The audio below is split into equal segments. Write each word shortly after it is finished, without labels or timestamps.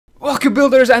Welcome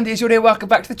builders, andyisyoda, welcome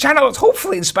back to the channel. It's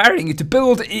hopefully inspiring you to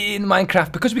build in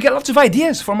Minecraft because we get lots of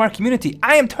ideas from our community.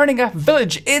 I am turning a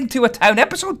village into a town,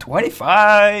 episode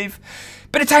 25.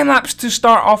 Bit of time lapse to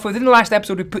start off with. In the last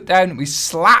episode we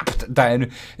slapped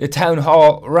down the town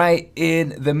hall right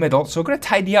in the middle. So we're going to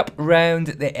tidy up around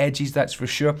the edges, that's for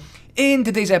sure. In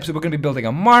today's episode we're going to be building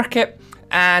a market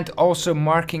and also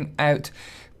marking out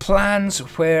plans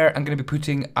where I'm going to be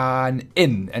putting an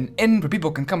inn where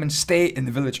people can come and stay in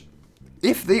the village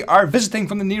if they are visiting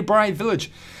from the nearby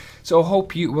village. So I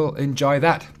hope you will enjoy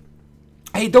that.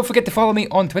 Hey, don't forget to follow me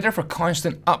on Twitter for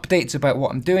constant updates about what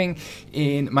I'm doing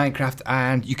in Minecraft,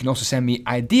 and you can also send me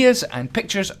ideas and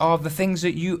pictures of the things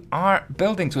that you are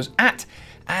building. So it's at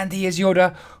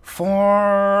andyisyoda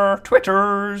for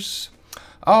Twitters.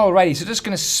 Alrighty, so just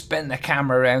going to spin the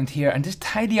camera around here and just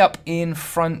tidy up in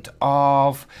front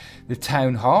of the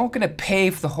town hall. Going to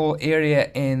pave the whole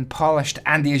area in polished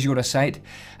andyisyoda site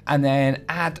and then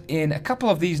add in a couple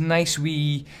of these nice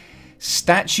wee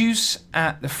statues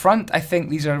at the front. I think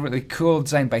these are really cool,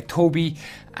 designed by Toby,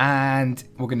 and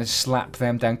we're going to slap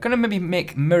them down. Going to maybe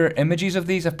make mirror images of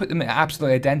these. I've put them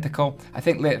absolutely identical. I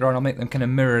think later on I'll make them kind of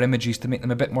mirror images to make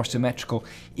them a bit more symmetrical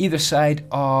either side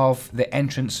of the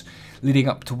entrance leading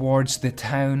up towards the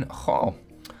town hall.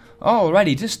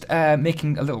 Alrighty, just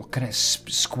making a little kind of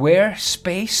square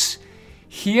space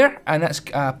here, and that's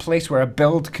a place where a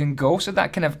build can go. So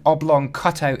that kind of oblong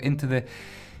cutout into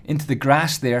the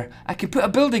grass there. I can put a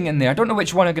building in there. I don't know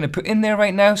which one I'm going to put in there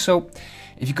right now, so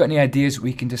if you've got any ideas,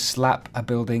 we can just slap a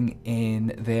building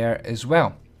in there as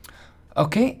well.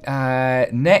 Okay,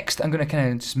 next I'm going to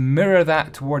kind of just mirror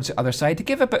that towards the other side to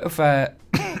give a bit of a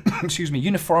excuse me,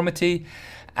 uniformity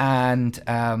and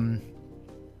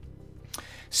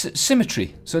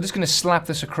symmetry. So I'm just going to slap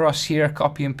this across here,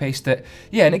 copy and paste it.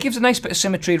 Yeah, and it gives a nice bit of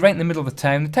symmetry right in the middle of the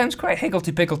town. The town's quite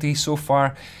higgledy-piggledy so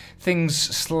far. Things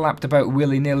slapped about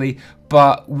willy-nilly,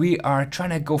 but we are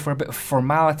trying to go for a bit of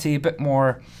formality, a bit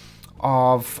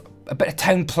of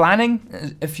town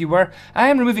planning, if you were. I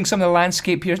am removing some of the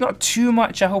landscape here. It's not too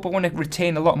much. I hope I want to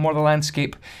retain a lot more of the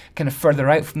landscape kind of further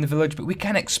out from the village, but we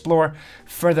can explore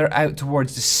further out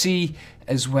towards the sea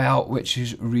as well, which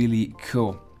is really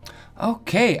cool.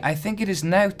 Okay, I think it is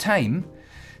now time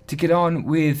to get on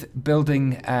with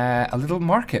building a little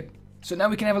market. So now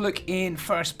we can have a look in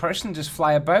first person, just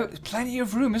fly about. There's plenty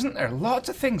of room, isn't there? Lots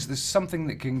of things. There's something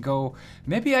that can go.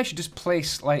 Maybe I should just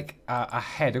place like a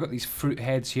head. I've got these fruit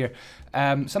heads here.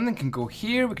 Something can go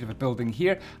here. We could have a building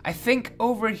here. I think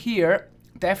over here,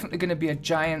 definitely going to be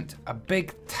a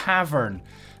big tavern.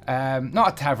 Not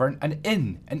a tavern, an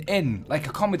inn, like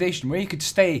accommodation where you could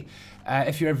stay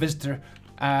if you're a visitor.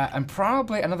 And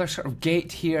probably another sort of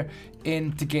gate here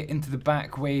to get into the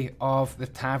back way of the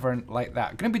tavern like that.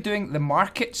 I'm going to be doing the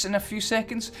markets in a few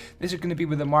seconds. These are going to be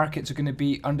where the markets are going to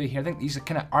be under here. I think these are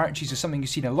kind of arches or something you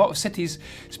see in a lot of cities,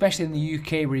 especially in the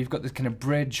UK, where you've got this kind of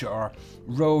bridge or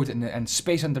road and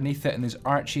space underneath it, and there's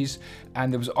arches,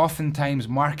 and there was oftentimes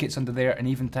markets under there, and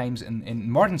even times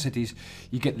in modern cities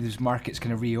you get these markets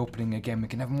kind of reopening again. We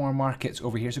can have more markets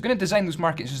over here. So we're going to design those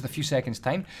markets in just a few seconds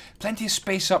time. Plenty of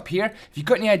space up here. If you've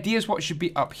got any ideas what should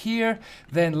be up here,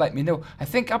 then let me know. I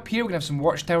think up here we're going to have some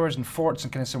watchtowers and forts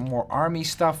and kind of some more army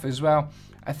stuff as well.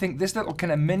 I think this little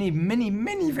kind of mini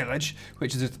village,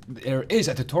 which there is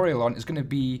a tutorial on, is going to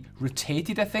be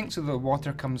rotated, I think, so the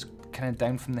water comes kind of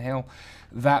down from the hill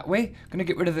that way. I'm going to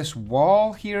get rid of this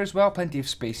wall here as well. Plenty of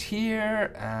space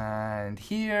here and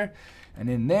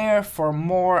in there for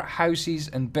more houses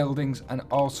and buildings and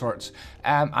all sorts.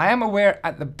 I am aware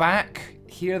at the back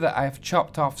here that I've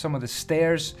chopped off some of the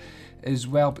stairs as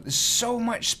well, but there's so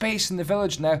much space in the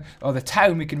village now, or the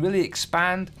town. We can really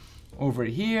expand over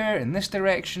here, in this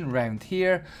direction, around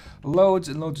here, loads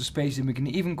and loads of space, and we can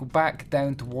even go back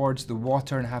down towards the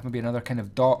water and have maybe another kind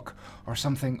of dock or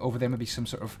something over there, maybe some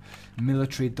sort of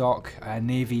military dock,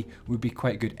 navy would be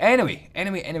quite good. Anyway,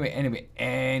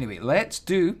 let's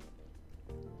do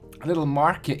a little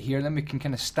market here, and then we can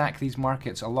kind of stack these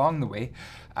markets along the way.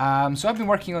 So I've been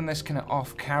working on this kind of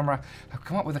off camera. I've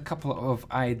come up with a couple of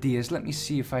ideas. Let me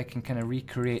see if I can kind of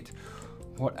recreate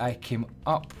what I came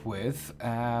up with.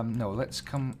 No, let's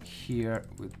come here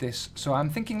with this. So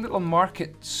I'm thinking little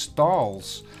market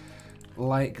stalls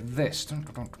like this.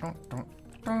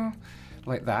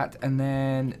 Like that. And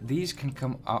then these can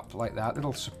come up like that.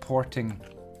 Little supporting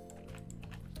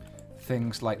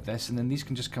things like this, and then these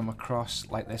can just come across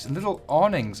like this, and little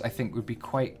awnings I think would be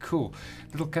quite cool.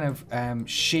 Little kind of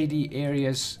shady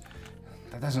areas.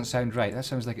 That doesn't sound right, that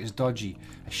sounds like it's dodgy.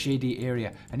 A shady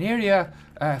area, an area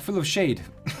full of shade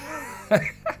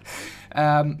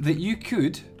that you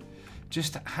could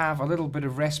just have a little bit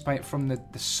of respite from the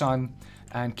sun,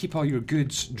 and keep all your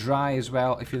goods dry as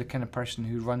well if you're the kind of person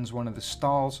who runs one of the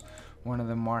stalls, one of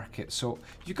the markets. So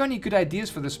if you've got any good ideas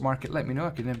for this market, let me know. I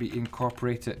can maybe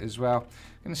incorporate it as well.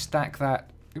 I'm going to stack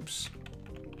that, oops,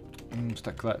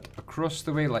 stick that across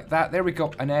the way like that. There we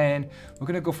go. And then we're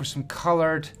going to go for some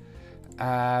coloured.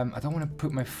 I don't want to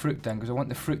put my fruit down because I want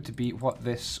the fruit to be what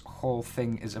this whole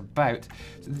thing is about.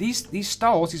 So these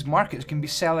stalls, these markets can be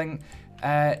selling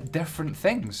different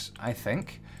things, I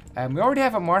think. We already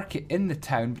have a market in the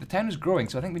town, but the town is growing,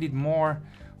 so I think we need more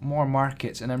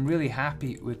markets. And I'm really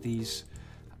happy with these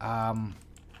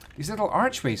little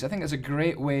archways. I think it's a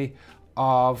great way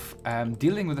of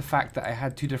dealing with the fact that I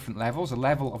had two different levels: a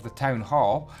level of the town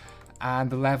hall and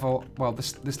the level, well,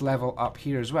 this level up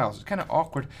here as well. So it's kind of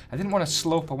awkward. I didn't want a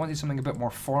slope. I wanted something a bit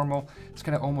more formal. It's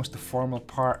kind of almost the formal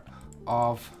part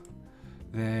of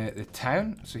the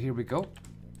town. So here we go.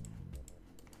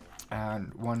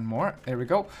 And one more, there we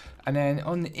go. And then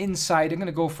on the inside, I'm going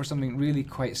to go for something really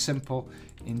quite simple.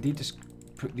 Indeed, just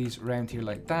put these around here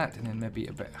like that, and then maybe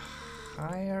a bit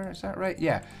higher, is that right?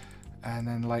 Yeah, and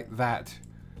then like that.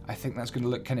 I think that's going to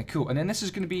look kind of cool. And then this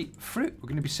is going to be fruit. We're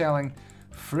going to be selling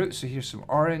fruit. So here's some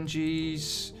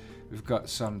oranges. We've got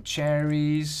some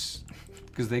cherries,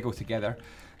 because they go together.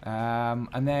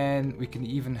 And then we can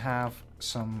even have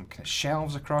some kind of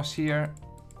shelves across here.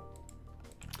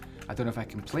 I don't know if I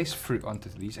can place fruit onto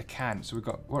these. I can. So we've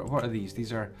got, what are these?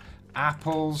 These are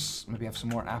apples. Maybe have some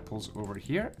more apples over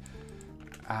here.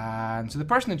 And so the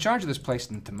person in charge of this place,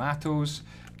 and tomatoes,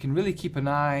 can really keep an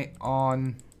eye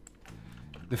on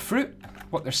the fruit,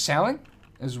 what they're selling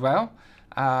as well.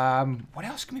 What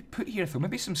else can we put here though?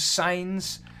 Maybe some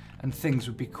signs and things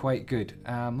would be quite good.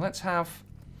 Let's have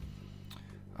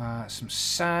some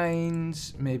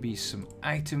signs, maybe some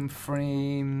item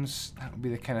frames. That would be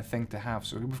the kind of thing to have.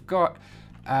 So we've got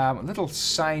a little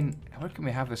sign. Where can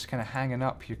we have this kind of hanging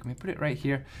up here? Can we put it right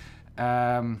here?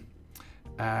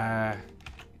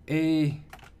 A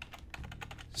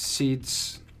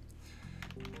seeds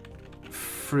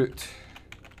fruit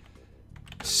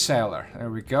seller. There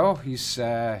we go. He's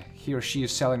he or she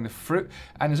is selling the fruit,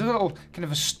 and there's a little kind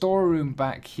of a storeroom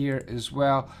back here as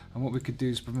well. And what we could do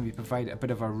is maybe provide a bit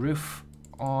of a roof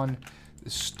on the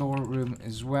storeroom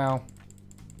as well,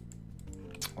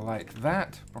 like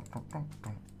that.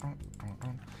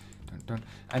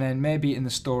 And then maybe in the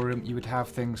storeroom you would have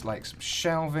things like some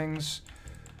shelvings,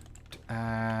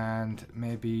 and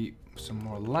maybe some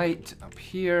more light up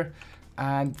here.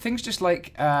 And things just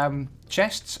like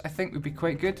chests, I think, would be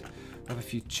quite good. Have a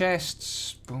few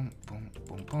chests. Boom, boom,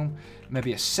 boom, boom.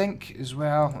 Maybe a sink as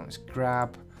well. Let's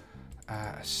grab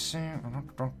a sink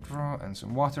and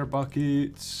some water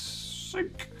buckets.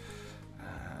 Sink.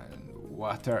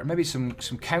 Water. Maybe some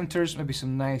counters. Maybe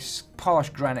some nice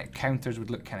polished granite counters would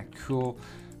look kind of cool.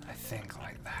 I think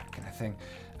like that kind of thing.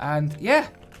 And yeah,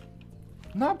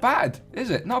 not bad, is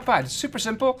it? Not bad. It's super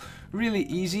simple, really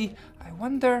easy. I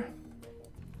wonder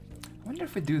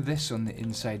if we do this on the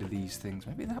inside of these things.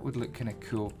 Maybe that would look kind of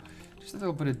cool. Just a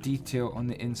little bit of detail on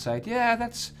the inside. Yeah,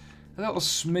 that's a little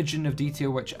smidgen of detail,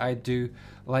 which I do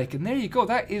like. And there you go.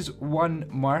 That is one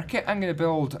market. I'm going to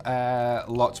build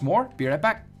lots more. Be right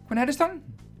back when that is done.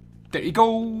 There you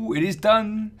go. It is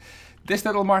done. This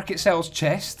little market sells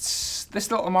chests. This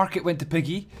little market went to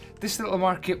Piggy. This little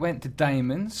market went to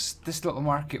diamonds. This little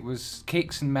market was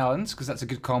cakes and melons, because that's a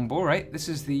good combo, right? This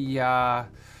is the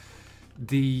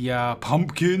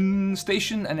pumpkin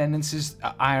station, and then this is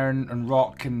iron and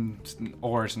rock and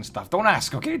ores and stuff. Don't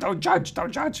ask, okay? Don't judge,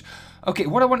 don't judge. Okay,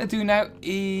 what I want to do now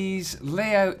is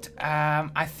lay out,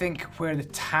 I think, where the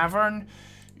tavern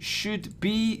should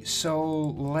be. So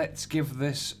let's give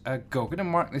this a go. I'm going to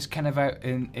mark this kind of out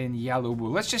in yellow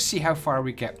wool. Let's just see how far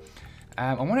we get.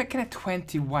 I want it kind of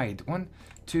 20 wide. 1,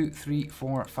 2, 3,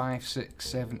 4, 5, 6,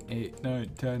 7, 8, 9,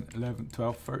 10, 11,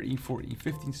 12, 13, 14,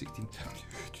 15, 16, 17,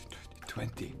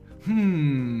 20.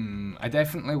 I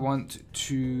definitely want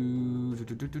to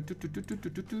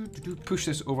push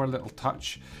this over a little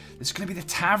touch. This is going to be the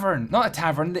tavern. Not a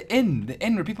tavern, the inn. The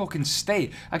inn where people can stay.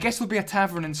 I guess there'll be a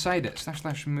tavern inside it.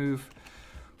 / move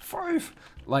 5.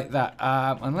 Like that.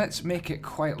 And let's make it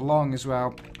quite long as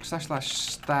well. /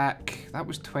 stack. That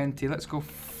was 20. Let's go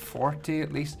 40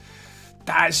 at least.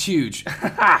 That's huge.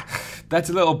 That's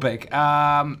a little big.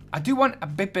 I do want a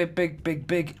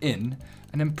big inn.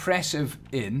 An impressive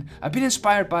inn. I've been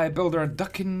inspired by a builder,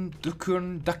 Ducking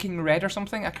Red or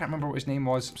something. I can't remember what his name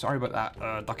was. Sorry about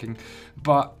that, Ducking.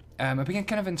 But I've been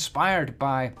kind of inspired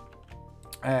by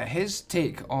his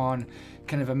take on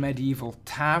kind of a medieval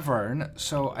tavern.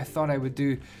 So I thought I would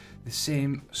do the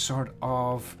same sort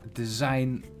of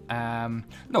design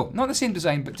No, not the same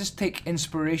design, but just take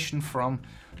inspiration from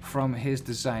his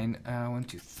design. 1,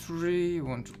 2, 3,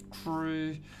 1, 2,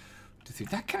 3, 2, 3.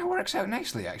 That kind of works out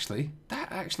nicely, actually.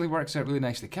 That actually works out really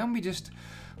nicely. Can we just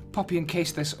copy and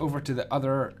paste this over to the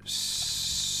other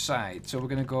side? So we're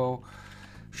going to go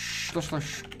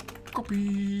slash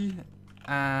copy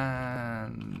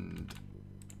and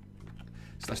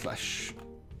slash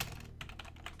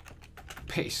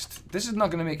paste. This is not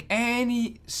going to make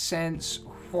any sense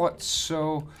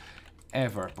whatsoever.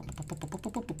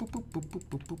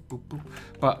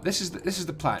 But this is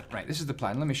the plan, right? This is the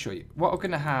plan. Let me show you. What we're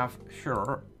going to have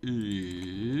here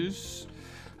is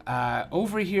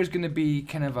over here is going to be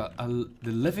kind of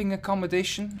the living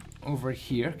accommodation over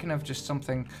here, kind of just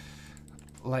something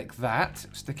like that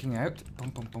sticking out.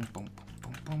 Boom, boom, boom, boom.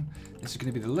 This is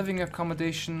going to be the living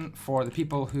accommodation for the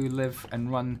people who live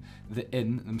and run the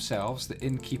inn themselves, the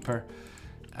innkeeper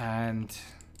and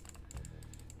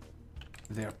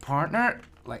their partner,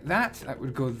 like that. That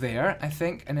would go there, I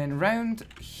think. And then round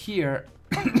here,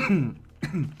 I'm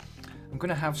going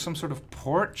to have some sort of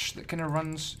porch that kind of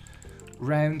runs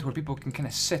round where people can kind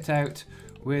of sit out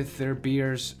with their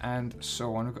beers and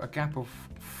so on. We've got a gap of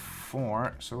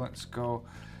 4, so let's go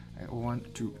 1,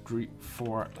 2, 3,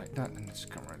 4, like that, and let's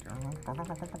come around here.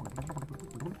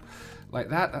 Like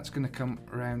that. That's going to come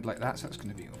around like that, so that's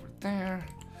going to be over there.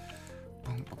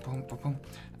 Boom, boom, boom, boom.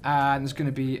 And there's going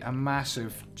to be a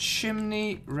massive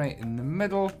chimney right in the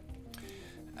middle.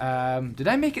 Did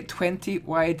I make it 20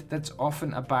 wide? That's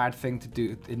often a bad thing to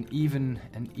do. An even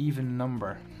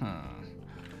number.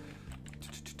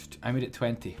 I made it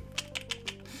 20.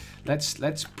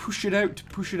 Let's push it out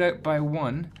by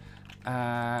 1.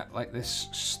 Like this,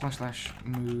 slash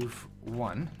move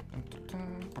 1.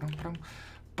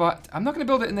 But I'm not going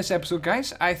to build it in this episode,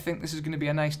 guys. I think this is going to be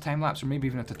a nice time lapse or maybe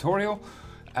even a tutorial.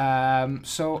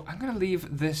 So I'm going to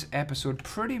leave this episode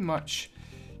pretty much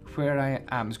where I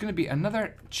am. There's going to be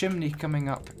another chimney coming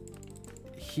up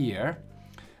here.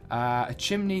 A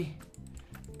chimney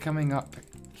coming up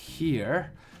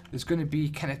here. There's going to be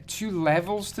kind of 2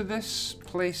 levels to this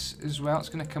place as well. It's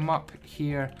going to come up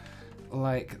here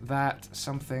like that.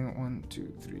 Something 1,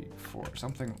 2, 3, 4.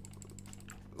 Something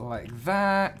like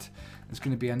that. There's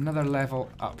going to be another level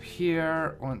up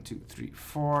here. 1, 2, 3,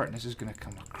 4. And this is going to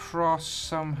come across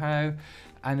somehow.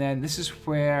 And then this is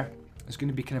where there's going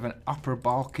to be kind of an upper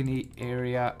balcony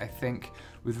area, I think,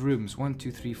 with rooms. 1,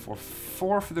 2, 3, 4.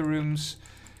 4 for the rooms.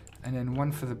 And then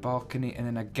 1 for the balcony. And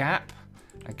then a gap.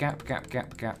 A gap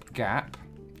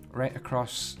right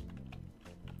across.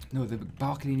 No, the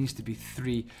balcony needs to be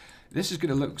 3. This is going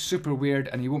to look super weird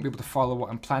and you won't be able to follow what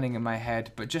I'm planning in my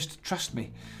head, but just trust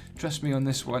me on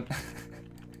this one.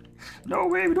 No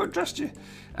way, we don't trust you.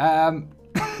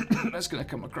 That's going to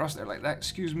come across there like that,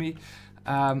 excuse me.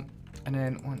 And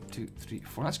then 1, 2, 3,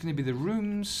 4. That's going to be the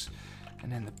rooms,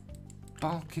 and then the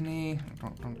balcony.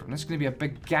 There's going to be a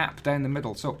big gap down the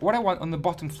middle. So what I want on the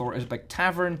bottom floor is a big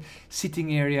tavern,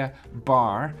 seating area,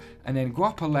 bar, and then go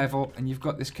up a level and you've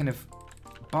got this kind of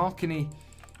balcony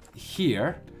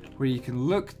here where you can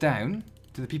look down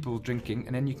to the people drinking,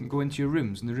 and then you can go into your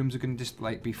rooms, and the rooms are going to just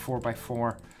like be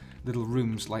 4x4 little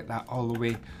rooms like that all the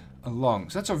way along.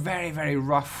 So that's a very, very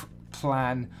rough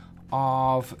plan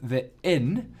of the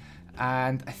inn,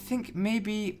 and I think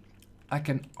maybe like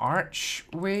an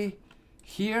archway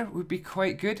here would be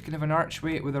quite good. Kind of an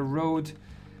archway with a road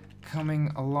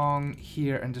coming along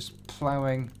here and just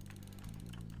ploughing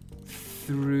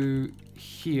through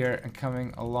here and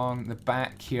coming along the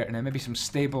back here, and then maybe some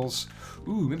stables.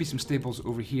 Ooh, maybe some stables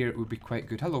over here would be quite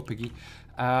good. Hello, Piggy.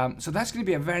 So that's going to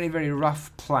be a very, very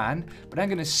rough plan, but I'm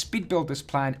going to speed build this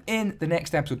plan in the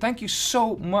next episode. Thank you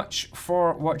so much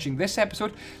for watching this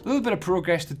episode. A little bit of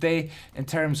progress today in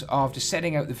terms of just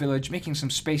setting out the village, making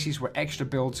some spaces where extra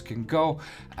builds can go.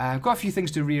 I've got a few things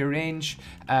to rearrange.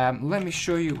 Let me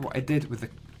show you what I did with the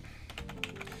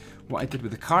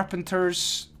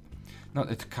carpenters. Not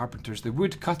the carpenters, the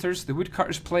woodcutters. The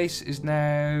woodcutters' place is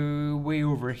now way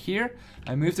over here.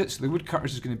 I moved it, so the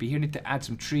woodcutters is going to be here. I need to add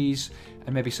some trees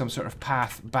and maybe some sort of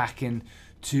path back in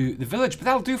to the village. But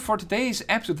that'll do for today's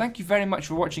episode. Thank you very much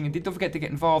for watching. Indeed, don't forget to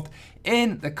get involved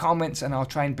in the comments, and I'll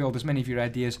try and build as many of your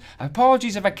ideas.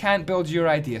 Apologies if I can't build your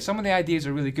idea. Some of the ideas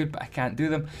are really good, but I can't do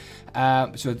them.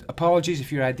 So apologies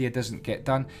if your idea doesn't get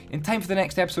done. In time for the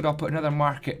next episode, I'll put another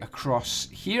market across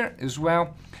here as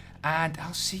well. And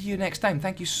I'll see you next time.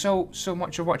 Thank you so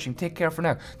much for watching. Take care for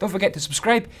now. Don't forget to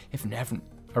subscribe if you haven't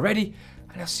already.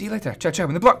 And I'll see you later. Ciao, ciao.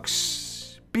 And the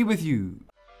blocks be with you.